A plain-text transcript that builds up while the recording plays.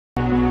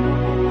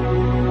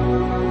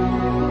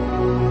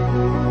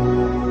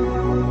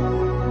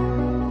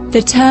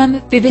The term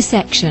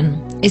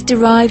vivisection is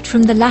derived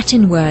from the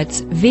Latin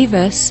words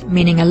vivus,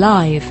 meaning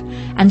alive,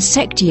 and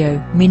sectio,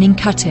 meaning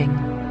cutting.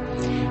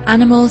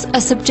 Animals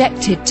are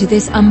subjected to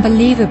this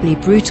unbelievably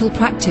brutal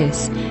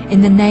practice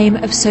in the name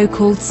of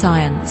so-called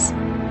science.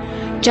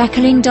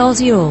 Jacqueline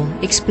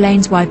Dalziel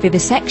explains why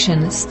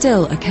vivisection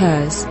still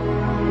occurs.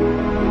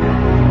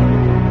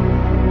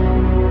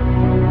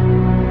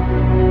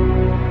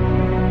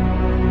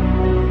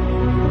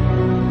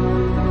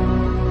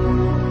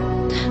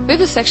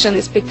 Vivisection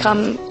has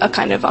become a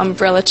kind of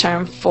umbrella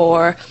term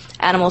for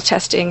animal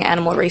testing,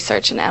 animal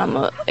research, and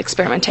animal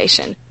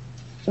experimentation.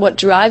 What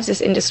drives this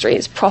industry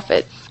is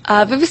profit.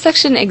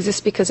 Vivisection exists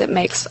because it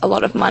makes a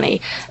lot of money.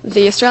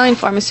 The Australian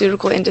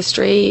pharmaceutical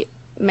industry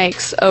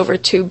makes over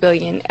 $2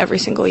 billion every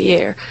single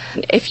year.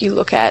 If you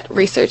look at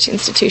research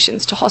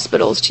institutions, to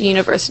hospitals, to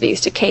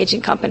universities, to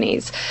caging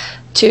companies,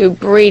 to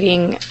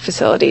breeding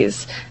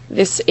facilities,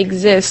 this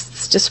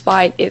exists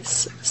despite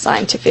its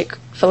scientific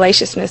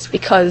fallaciousness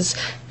because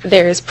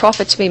there is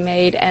profit to be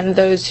made, and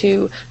those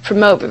who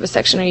promote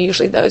vivisection are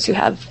usually those who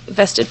have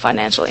vested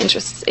financial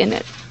interests in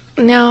it.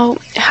 Now,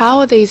 how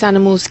are these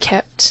animals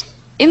kept?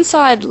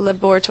 Inside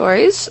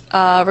laboratories,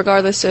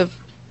 regardless of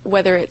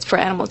whether it's for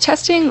animal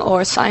testing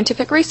or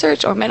scientific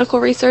research or medical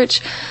research,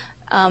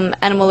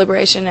 animal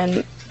liberation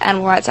and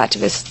animal rights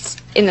activists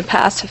in the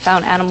past have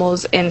found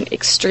animals in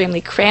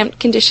extremely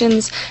cramped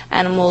conditions,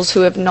 animals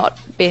who have not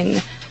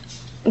been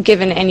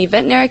given any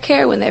veterinary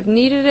care when they've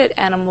needed it,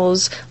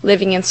 animals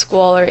living in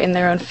squalor in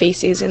their own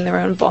feces, in their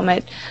own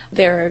vomit.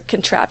 There are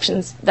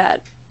contraptions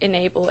that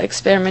enable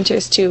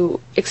experimenters to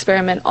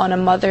experiment on a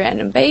mother and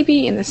a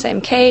baby in the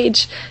same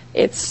cage.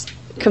 It's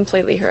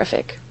completely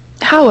horrific.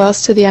 How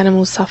else do the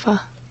animals suffer?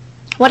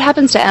 What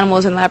happens to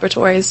animals in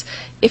laboratories,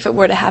 if it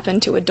were to happen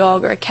to a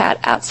dog or a cat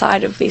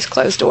outside of these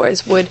closed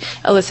doors, would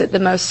elicit the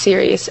most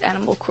serious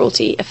animal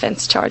cruelty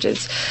offense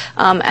charges.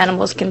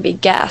 Animals can be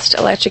gassed,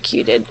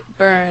 electrocuted,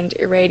 burned,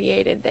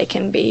 irradiated. They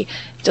can be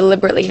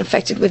deliberately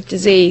infected with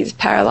disease,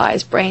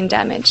 paralyzed, brain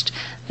damaged.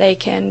 They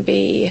can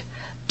be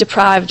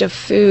deprived of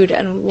food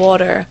and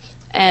water,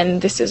 and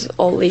this is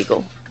all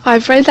legal.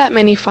 I've read that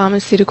many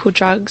pharmaceutical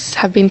drugs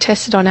have been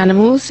tested on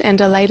animals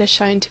and are later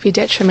shown to be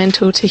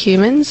detrimental to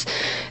humans.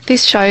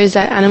 This shows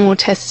that animal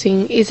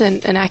testing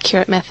isn't an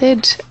accurate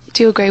method.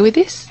 Do you agree with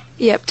this?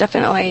 Yep,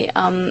 definitely.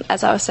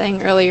 As I was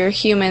saying earlier,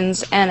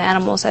 humans and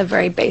animals have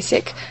very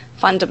basic,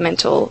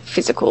 fundamental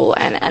physical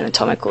and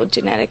anatomical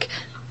genetic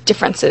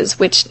differences,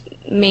 which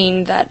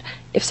mean that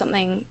if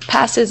something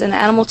passes an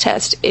animal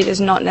test, it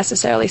is not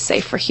necessarily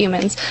safe for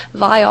humans.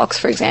 Vioxx,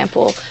 for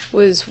example,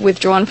 was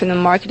withdrawn from the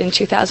market in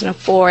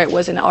 2004. It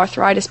was an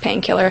arthritis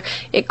painkiller.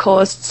 It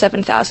caused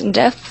 7,000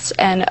 deaths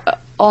and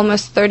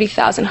almost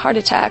 30,000 heart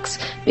attacks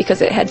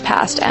because it had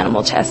passed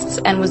animal tests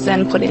and was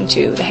then put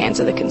into the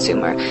hands of the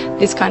consumer.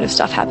 This kind of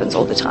stuff happens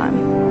all the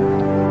time.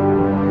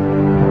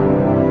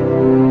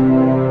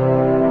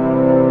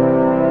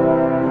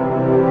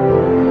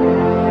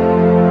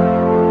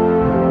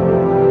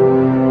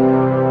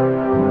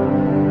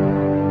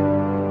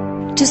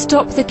 To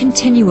stop the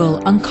continual,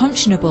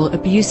 unconscionable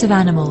abuse of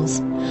animals,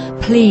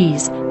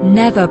 please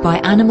never buy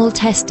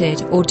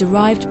animal-tested or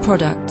derived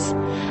products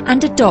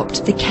and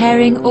adopt the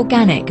caring,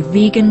 organic,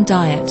 vegan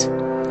diet.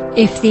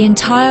 If the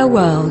entire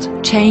world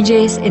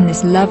changes in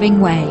this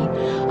loving way,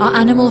 our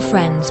animal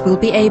friends will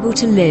be able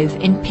to live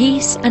in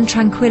peace and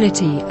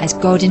tranquility as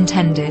God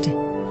intended.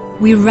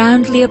 We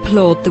roundly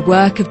applaud the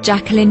work of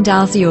Jacqueline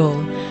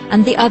Dalziel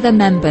and the other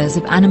members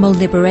of Animal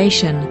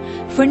Liberation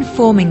for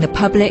informing the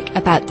public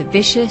about the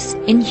vicious,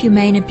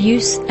 inhumane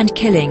abuse and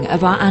killing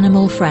of our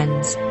animal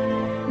friends.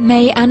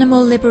 May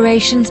Animal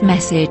Liberation's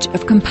message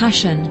of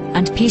compassion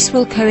and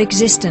peaceful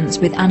coexistence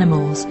with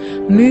animals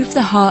move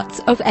the hearts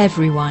of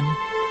everyone.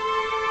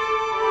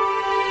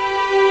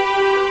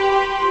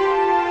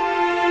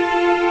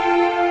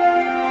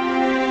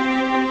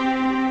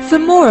 For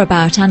more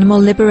about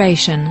Animal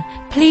Liberation,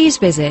 please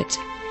visit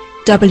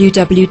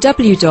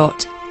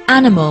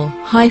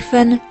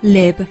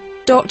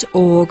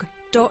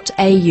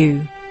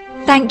www.animal-lib.org.au.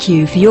 Thank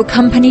you for your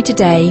company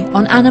today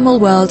on Animal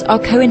World, Our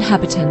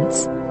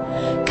Co-Inhabitants.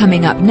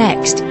 Coming up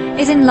next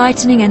is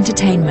enlightening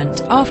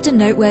entertainment after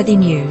noteworthy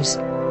news.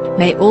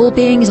 May all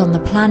beings on the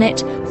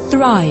planet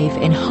thrive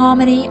in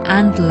harmony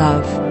and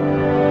love.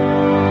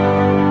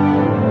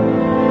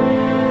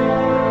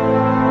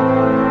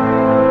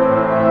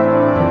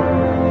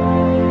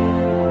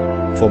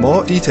 For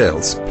more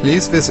details,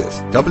 please visit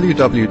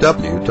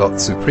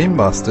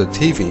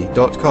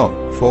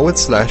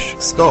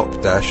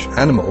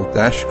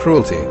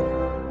www.suprememastertv.com/stop-animal-cruelty.